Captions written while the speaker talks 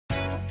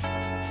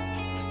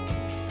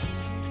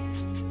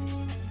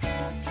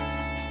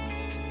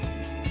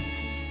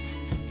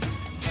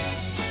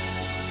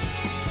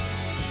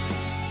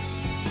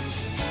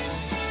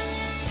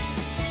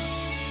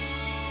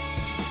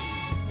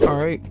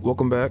Alright,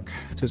 welcome back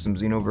to some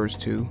Xenoverse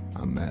 2.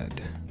 I'm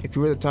mad. If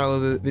you read the title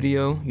of the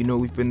video, you know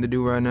what we finna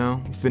do right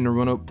now. We finna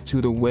run up to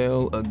the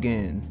well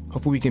again.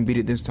 Hopefully we can beat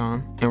it this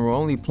time. And we're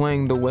only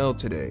playing the well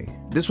today.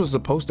 This was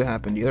supposed to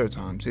happen the other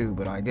time too,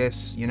 but I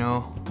guess, you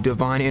know,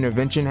 divine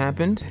intervention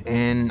happened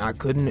and I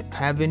couldn't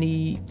have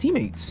any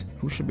teammates.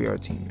 Who should be our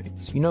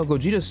teammates? You know,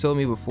 Gogeta sold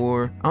me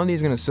before. I don't think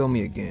he's gonna sell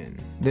me again.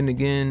 Then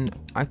again,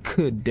 I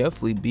could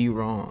definitely be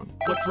wrong.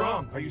 What's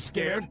wrong? Are you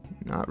scared?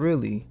 Not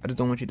really. I just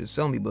don't want you to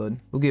sell me, bud.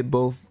 We'll get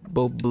both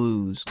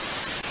blues.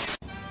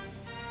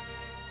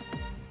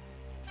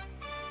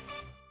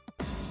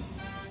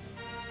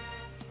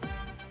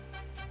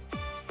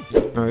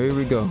 Alright, here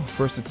we go.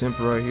 First attempt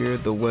right here,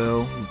 the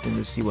well. We can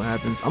just see what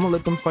happens. I'm gonna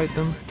let them fight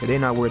them. They're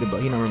not worried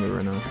about. He not worried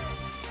right now.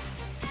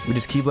 We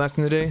just keep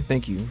blasting today.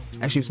 Thank you.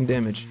 Actually, some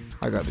damage.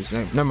 I got this.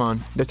 Never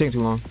mind. That's taking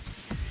too long.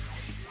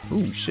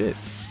 Ooh, shit.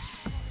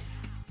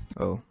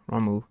 Oh,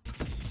 wrong move.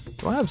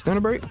 Do I have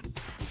standard break?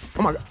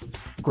 Oh my god.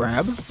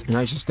 Grab. Now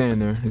he's just standing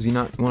there. Does he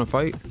not want to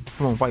fight?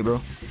 Come on, fight,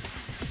 bro.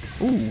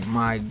 Ooh,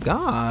 my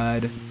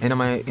god. And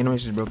my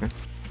animation is broken.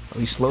 Oh,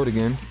 he's slowed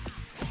again.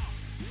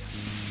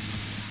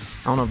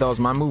 I don't know if that was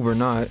my move or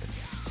not.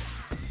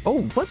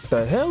 Oh, what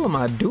the hell am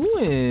I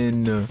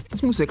doing?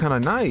 This moveset kind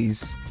of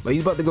nice. But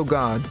he's about to go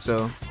God,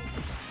 so.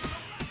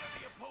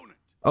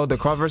 Oh, the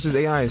Cross versus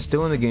AI is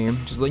still in the game.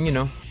 Just letting you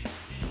know.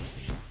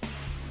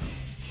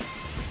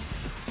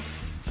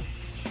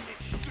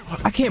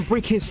 I can't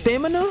break his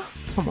stamina?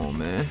 Come on,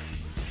 man.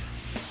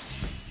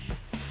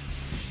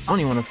 I don't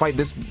even want to fight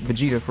this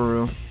Vegeta for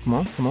real. Come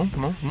on, come on,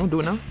 come on, come on, do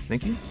it now.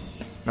 Thank you.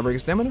 Can I break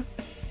his stamina?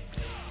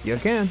 Yeah, I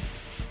can.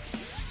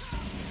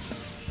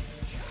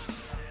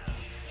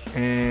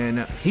 And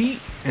heat,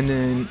 and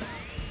then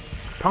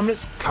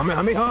prominence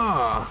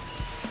Kamehameha.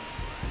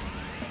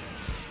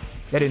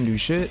 That didn't do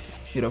shit.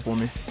 Get up for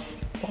me.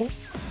 Oh.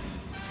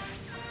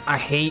 I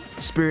hate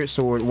Spirit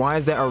Sword. Why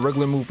is that a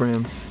regular move for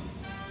him?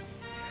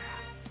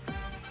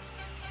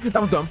 That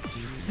was dumb.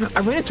 I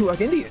ran into it like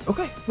an idiot.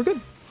 Okay, we're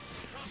good.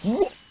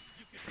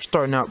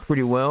 Starting out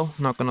pretty well,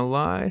 not gonna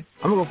lie.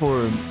 I'm gonna go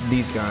for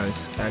these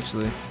guys,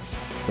 actually.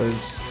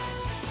 Because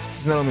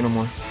it's not on me no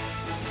more.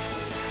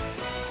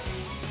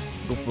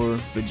 Go for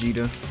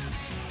Vegeta.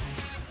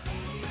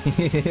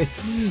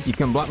 You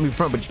can block me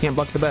front, but you can't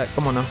block the back.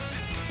 Come on now.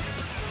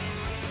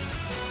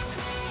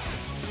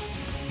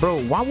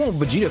 Bro, why won't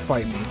Vegeta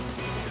fight me?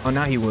 Oh,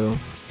 now he will.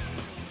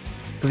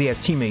 Because he has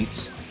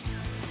teammates.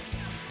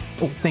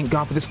 Oh, thank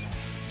God for this.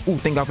 Oh,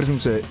 thank God for this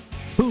moveset.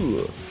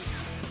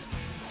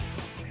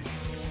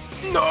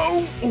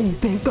 No! Oh,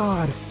 thank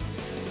God.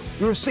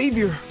 You're a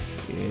savior.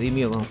 Yeah, leave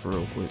me alone for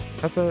real quick.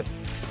 Have that.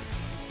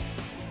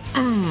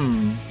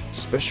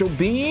 Special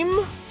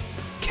beam.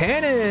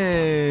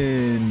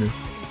 Cannon.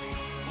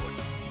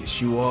 Yes,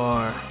 you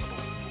are.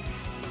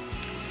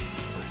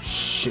 Oh,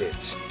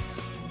 shit.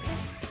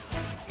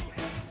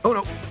 Oh,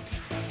 no.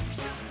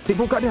 They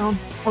both got down.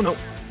 Oh, no.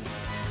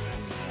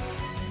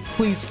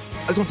 Please.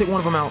 I just want to take one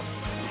of them out.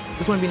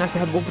 This one would be nice to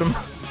have both of them.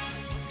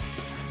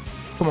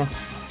 Come on.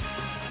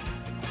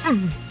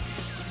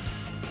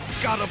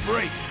 Gotta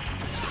break.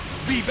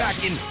 Be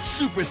back in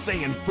Super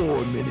Saiyan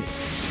 4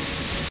 minutes.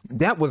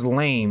 That was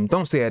lame.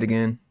 Don't say that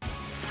again.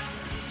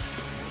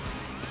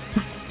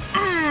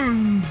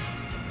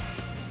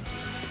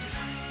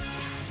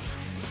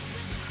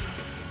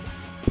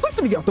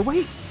 Let me get out the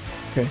way.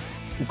 Okay.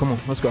 Ooh, come on.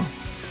 Let's go.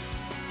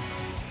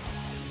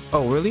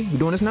 Oh, really? We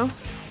doing this now?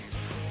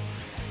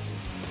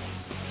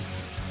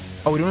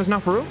 Oh, we doing this now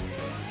for real?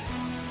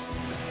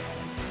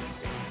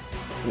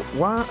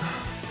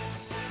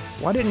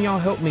 Why didn't y'all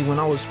help me when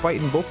I was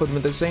fighting both of them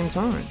at the same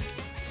time?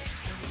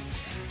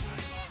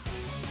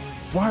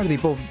 Why are they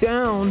both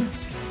down?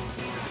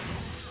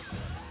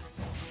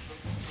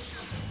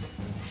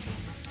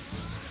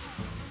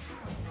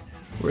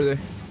 Where are they?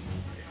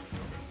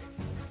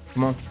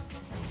 Come on.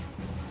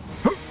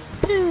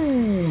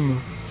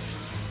 Boom!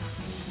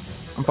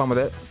 I'm fine with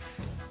that.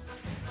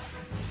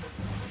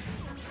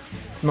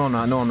 No, I'm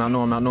not. No, I'm not.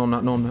 No, I'm not. No, I'm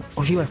not. No, I'm not.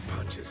 Oh, she left.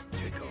 Punches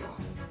tickle.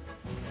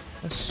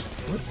 That's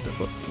what the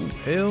fuck? Ooh,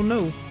 hell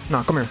no.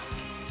 Nah, come here.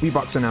 We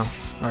boxing now.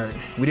 All right,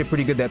 we did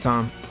pretty good that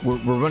time. We're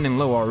running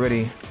low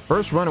already.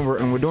 First run,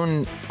 and we're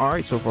doing all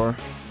right so far.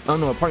 I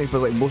don't know. I probably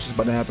feel like bullshit's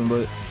about to happen,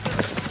 but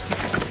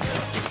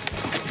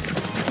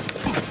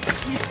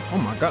oh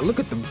my god, look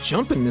at them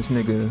jumping this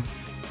nigga.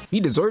 He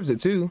deserves it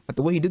too, at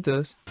the way he did to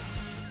us.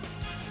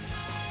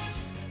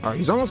 All right,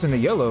 he's almost in the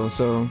yellow,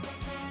 so.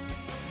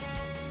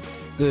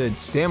 Good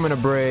stamina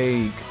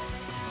break.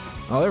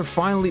 Oh, they're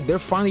finally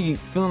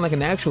feeling like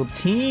an actual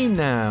team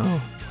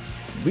now.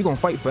 We gonna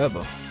fight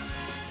forever.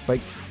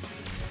 Like,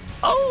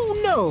 oh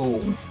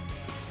no!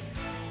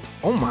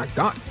 Oh my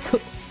god!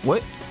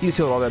 What? You just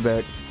held all that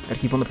back. Gotta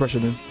keep on the pressure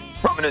then.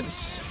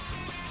 Prominence.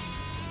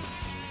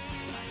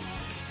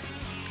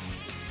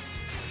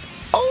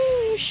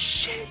 Oh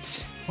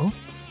shit! Oh.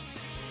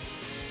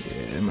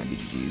 Yeah, it might be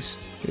GG's.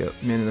 Yep,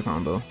 man in the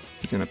combo.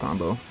 He's in a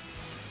combo.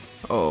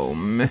 Oh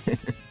man.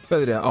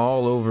 Better that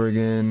all over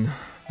again.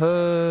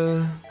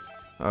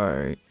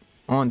 Alright.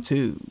 On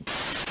to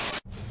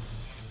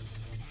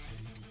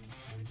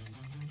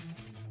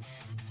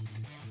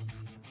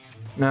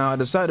Now, I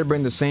decided to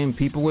bring the same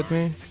people with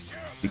me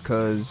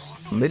because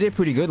they did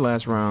pretty good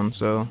last round,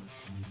 so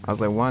I was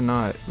like, why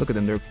not? Look at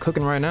them, they're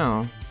cooking right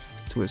now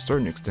to a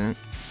certain extent.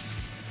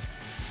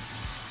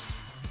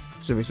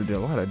 Xenoverse did a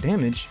lot of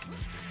damage.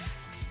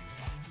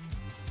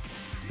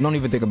 Don't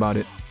even think about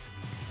it.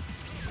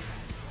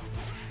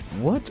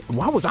 What?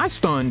 Why was I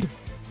stunned?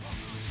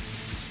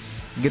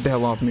 Get the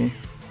hell off me.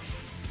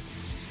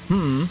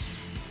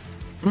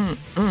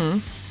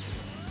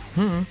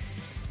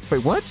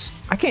 Wait, what?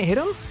 I can't hit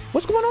him?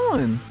 What's going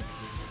on?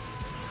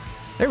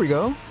 There we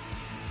go.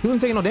 He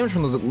wasn't taking no damage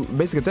from those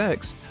basic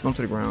attacks. Jump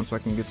to the ground so I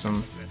can get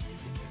some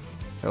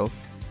health.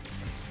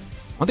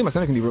 I don't think my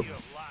stamina can be real.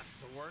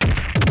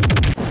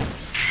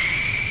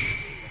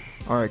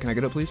 Alright, can I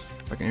get up, please?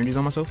 I can energies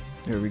on myself.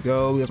 There we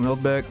go. We got some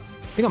health back.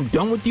 Think I'm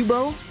done with you,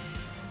 bro?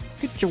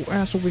 Get your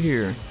ass over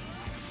here.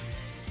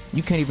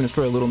 You can't even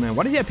destroy a little man.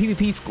 Why does he have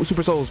PvP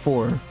Super Souls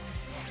for?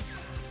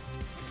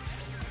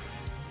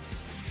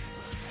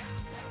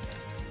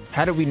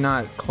 How did we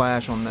not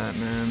clash on that,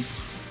 man?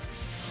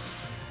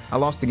 I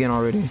lost again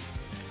already.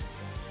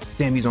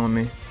 Damn, he's on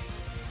me.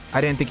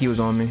 I didn't think he was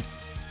on me.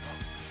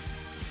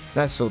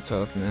 That's so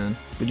tough, man.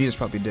 Vegeta's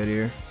probably dead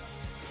here.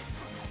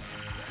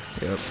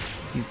 Yep,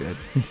 he's dead.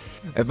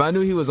 If I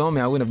knew he was on me,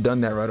 I wouldn't have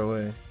done that right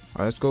away. Alright,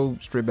 let's go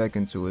straight back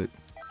into it.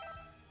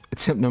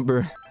 Attempt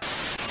number...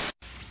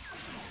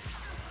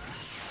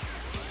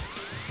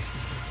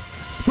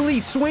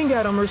 Please swing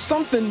at him or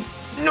something.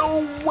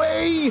 No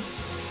way!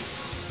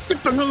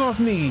 Get the hell off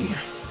me!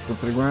 Go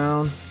to the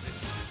ground.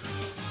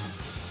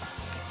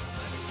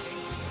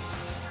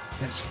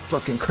 That's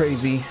fucking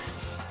crazy.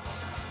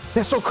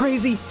 That's so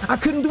crazy. I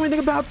couldn't do anything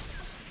about.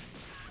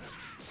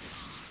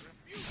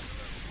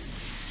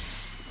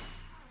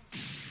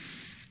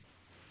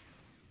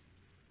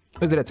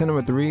 Is it attempt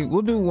number 3?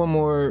 We'll do one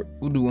more.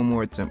 We'll do one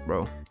more attempt,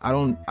 bro. I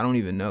don't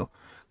even know.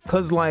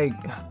 Cause like,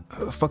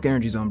 fuck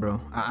energy zone, bro.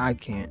 I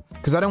can't.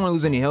 Cause I don't want to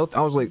lose any health.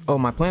 I was like, oh,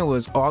 my plan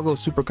was, oh, I'll go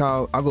Super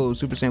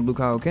Saiyan Blue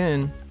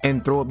Kaioken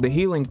and throw up the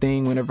healing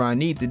thing whenever I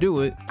need to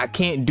do it. I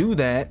can't do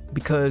that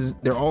because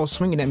they're all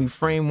swinging at me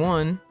frame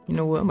 1. You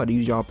know what? I'm about to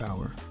use y'all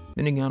power.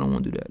 Then again, I don't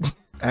want to do that.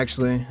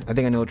 Actually, I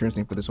think I know what you're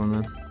instinct for this one,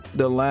 man.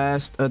 The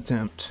last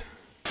attempt.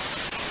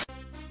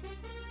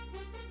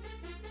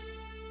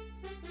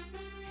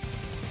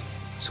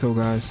 Let's go,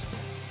 guys.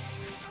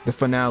 The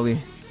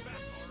finale.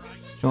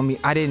 Show me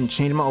I didn't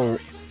change my ult.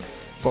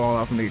 Go all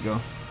out from the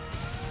get-go.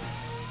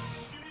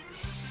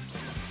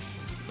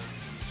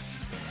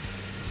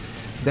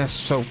 That's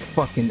so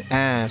fucking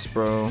ass,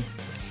 bro.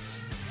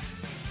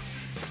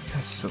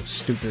 That's so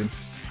stupid.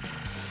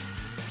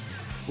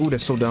 Ooh,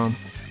 that's so dumb.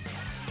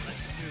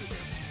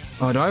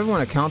 Oh, do I even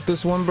want to count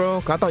this one, bro?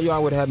 I thought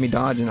y'all would have me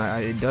dodging.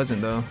 It doesn't,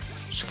 though.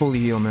 Just fully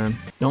heal, man.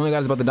 The only guy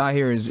that's about to die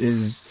here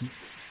is...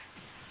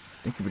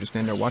 Thank you for just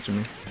standing there watching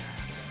me.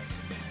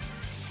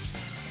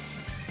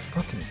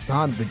 Fucking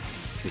God, the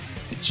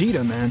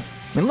Vegeta, man.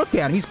 Man, look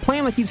at him. He's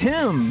playing like he's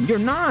him. You're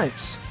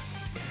not.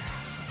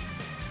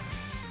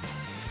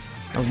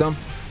 That was dumb.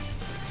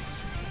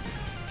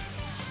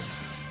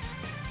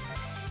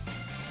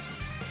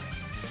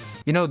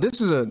 You know, this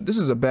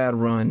is a bad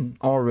run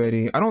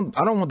already. I don't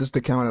want this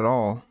to count at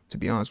all, to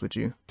be honest with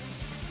you.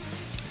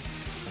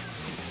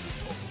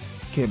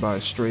 Can't buy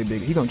a stray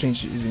big. He gonna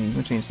change. Isn't he? He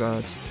gonna change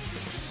sides.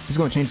 He's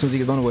gonna change so he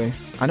gets on the way.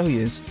 I know he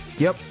is.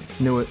 Yep.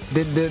 Knew it.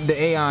 The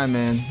AI,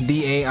 man.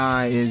 The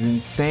AI is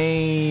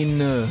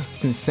insane.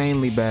 It's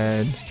insanely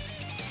bad.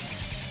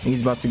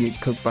 He's about to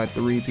get cooked by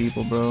 3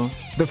 people, bro.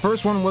 The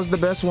first one was the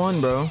best one,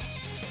 bro.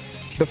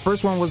 The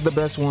first one was the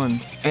best one.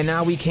 And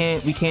now we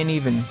can't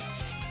even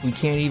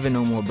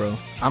no more, bro.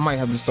 I might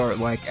have to start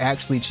like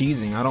actually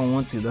cheesing. I don't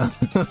want to though.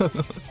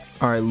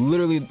 All right,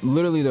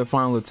 literally the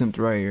final attempt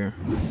right here.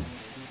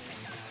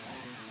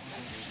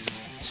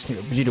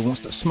 Vegeta wants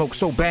to smoke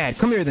so bad.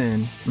 Come here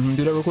then. Do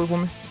that real quick for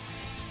me.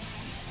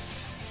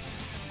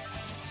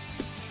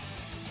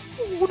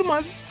 What am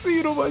I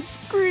seeing on my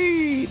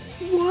screen?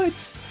 What?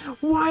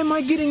 Why am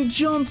I getting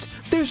jumped?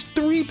 There's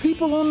 3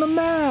 people on the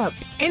map,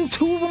 and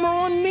 2 of them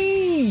are on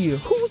me.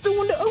 Who's the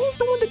one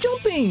that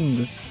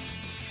jumping?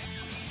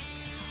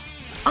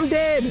 I'm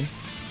dead.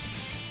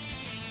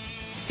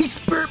 He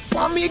spirit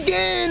bombed me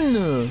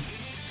again.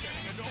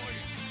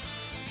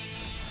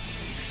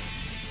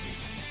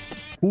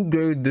 Who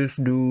gave this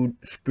dude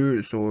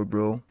spirit sword,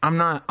 bro? I'm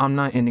not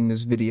ending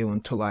this video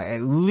until I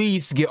at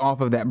least get off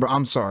of that, bro.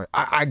 I'm sorry.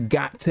 I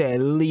got to at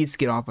least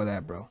get off of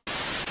that, bro.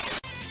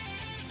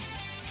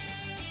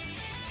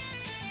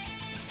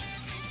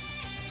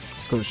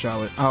 Let's go to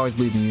Charlotte. I always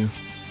believe in you.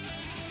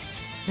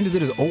 And just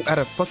did his ult out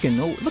of fucking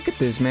no. Look at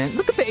this, man.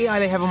 Look at the AI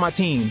they have on my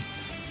team.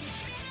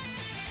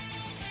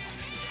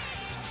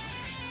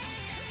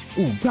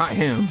 Ooh, got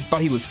him.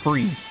 Thought he was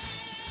free.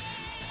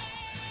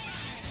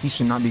 He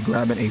should not be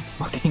grabbing a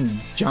fucking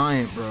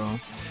giant, bro.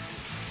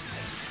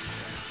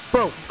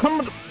 Bro, come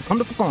the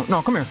fuck on.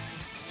 No, come here.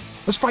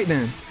 Let's fight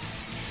then.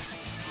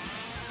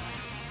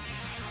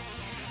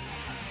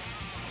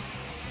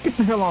 Get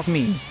the hell off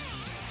me.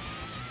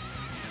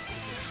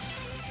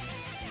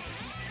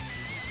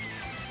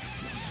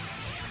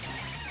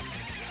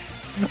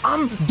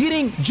 I'm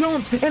getting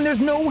jumped and there's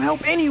no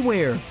help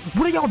anywhere.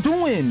 What are y'all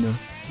doing?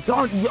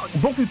 Y'all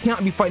both of you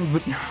can't be fighting,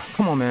 but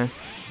come on, man.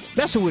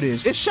 That's who it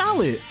is. It's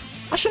Charlotte.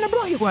 I shouldn't have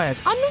brought your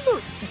ass. I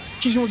knew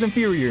she was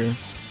inferior.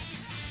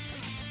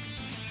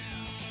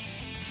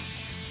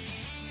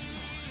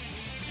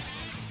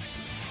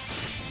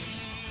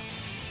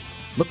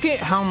 Look at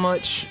how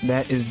much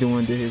that is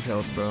doing to his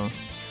health, bro.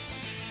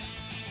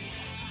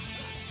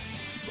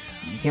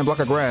 You can't block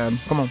a grab.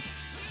 Come on.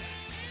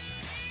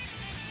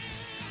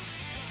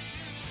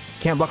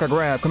 Can't block a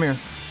grab. Come here.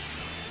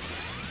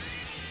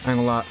 I ain't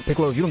gonna lie.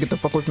 Piccolo, you don't get the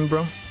fuck away from me,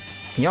 bro.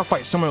 Can y'all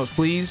fight somewhere else,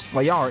 please?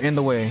 Like, y'all are in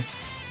the way.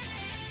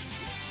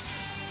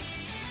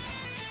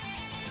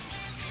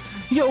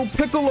 Yo,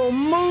 Piccolo,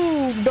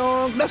 move,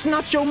 dog. That's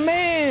not your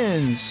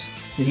mans.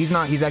 Yeah, he's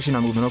not. He's actually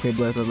not moving. Okay,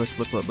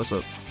 bless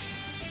up.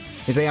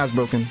 His AI's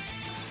broken.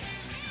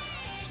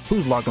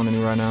 Who's locked on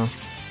me right now?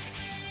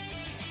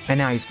 And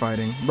now he's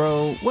fighting.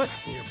 Bro, what?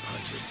 Your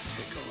punches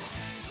tickle.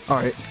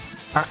 Alright.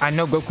 I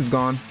know Goku's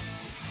gone.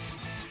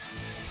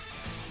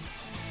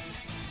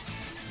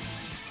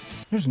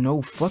 There's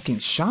no fucking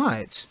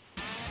shots.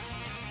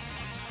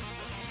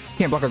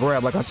 Can't block a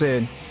grab, like I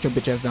said. Get your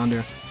bitch ass down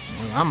there.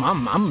 I'm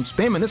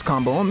spamming this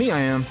combo. On me I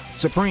am.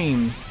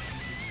 Supreme.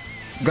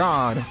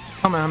 God.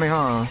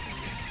 Kamehameha.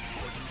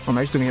 Oh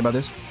man, you still gonna hear about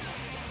this?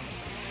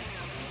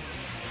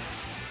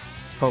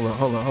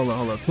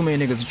 Hold up. Too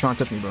many niggas are trying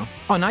to touch me, bro.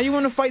 Oh, now you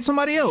want to fight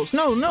somebody else?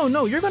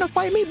 No. You're gonna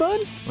fight me,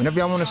 bud. Whenever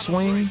y'all want to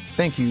swing,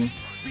 thank you.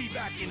 Be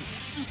back in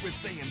Super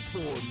Saiyan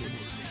 4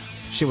 minutes.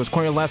 Shit was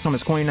corny last time,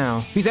 it's corny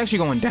now. He's actually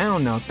going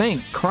down now,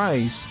 thank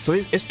Christ. So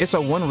it's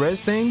a one res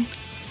thing?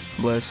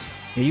 Bless.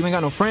 Yeah, you ain't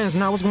got no friends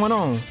now, what's going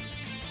on?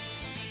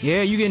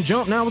 Yeah, you getting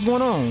jumped now, what's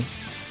going on?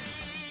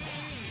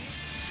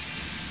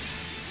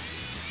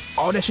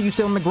 All that shit you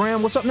said on the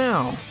gram, what's up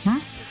now?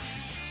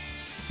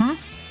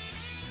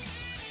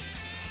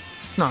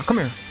 Nah, come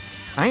here.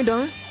 I ain't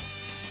done.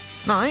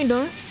 Nah, I ain't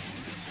done.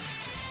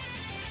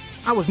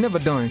 I was never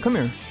done. Come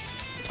here.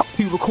 Talk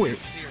to you real quick.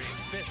 Serious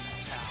business,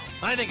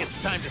 pal. I think it's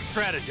time to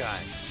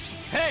strategize.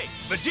 Hey,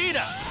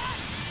 Vegeta!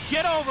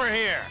 Get over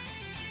here!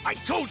 I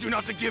told you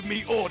not to give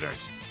me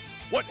orders.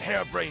 What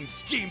harebrained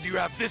scheme do you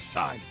have this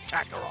time,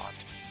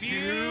 Kakarot?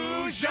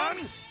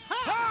 Fusion!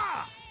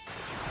 Ha!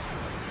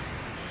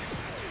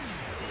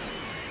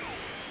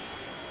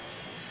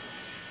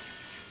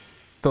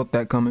 Felt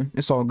that coming.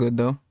 It's all good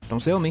though. Don't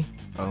sell me.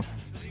 Oh.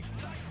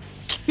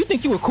 You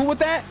think you were cool with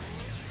that?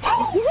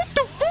 What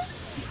the fuck?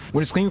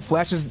 When the screen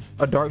flashes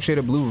a dark shade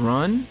of blue,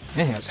 run.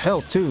 It has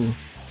health too.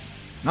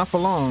 Not for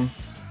long.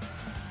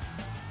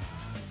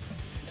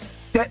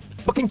 That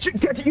fucking chick,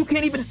 you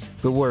can't even.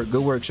 Good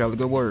work, Charlotte.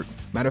 Good work.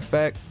 Matter of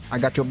fact, I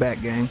got your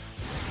back, gang.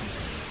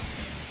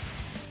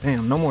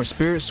 Damn, no more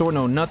spirit sword,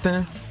 no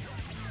nothing.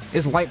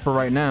 It's light for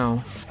right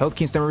now. Health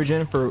key stamina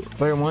regen for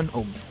player 1.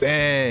 Oh,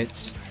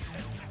 bets.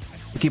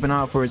 Keep an eye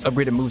out for his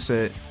upgraded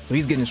moveset. So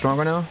he's getting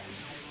stronger now.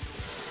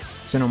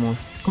 Say no more.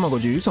 Come on,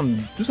 Goji, do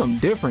something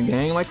different,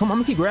 gang. Like, come on, I'm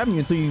gonna keep grabbing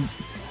you until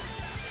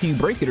you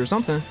break it or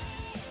something.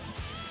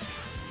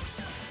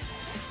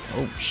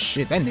 Oh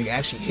shit, that nigga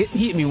actually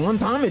hit me one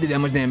time. It did that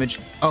much damage.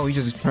 Oh, he's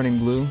just turning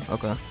blue.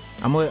 Okay,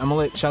 I'm gonna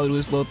let Charlie do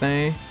this little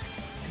thing.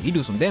 He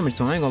do some damage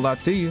to him. I ain't gonna lie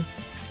to you.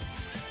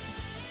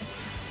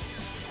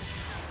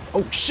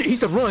 Oh shit, he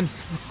said run.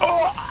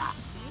 Oh.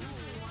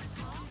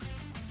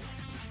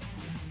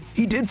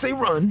 He did say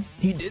run.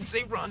 He did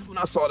say run when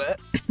I saw that,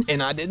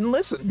 and I didn't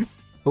listen.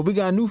 But we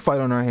got a new fight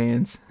on our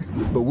hands.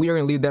 But we are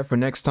gonna leave that for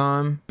next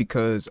time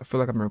because I feel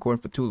like I've been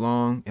recording for too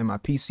long, and my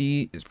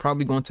PC is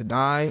probably going to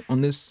die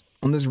on this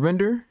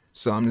render.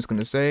 So I'm just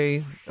gonna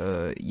say,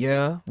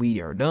 yeah,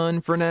 we are done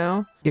for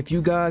now. If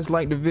you guys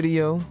liked the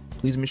video,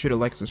 please make sure to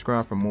like and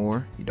subscribe for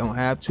more. You don't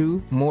have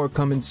to. More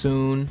coming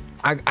soon.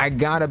 I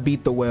gotta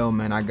beat the whale,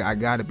 man. I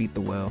gotta beat the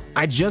whale.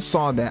 I just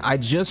saw that. I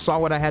just saw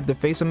what I had to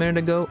face a minute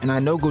ago, and I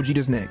know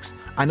Gogeta's next.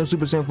 I know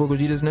Super Saiyan 4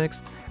 Gogeta's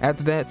next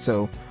after that,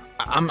 so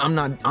I'm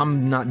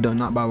not done,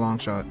 not by a long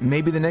shot.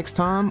 Maybe the next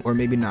time, or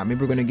maybe not.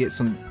 Maybe we're gonna get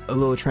a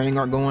little training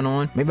arc going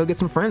on. Maybe I'll get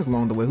some friends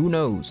along the way, who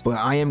knows? But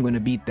I am gonna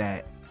beat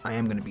that. I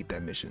am gonna beat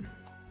that mission.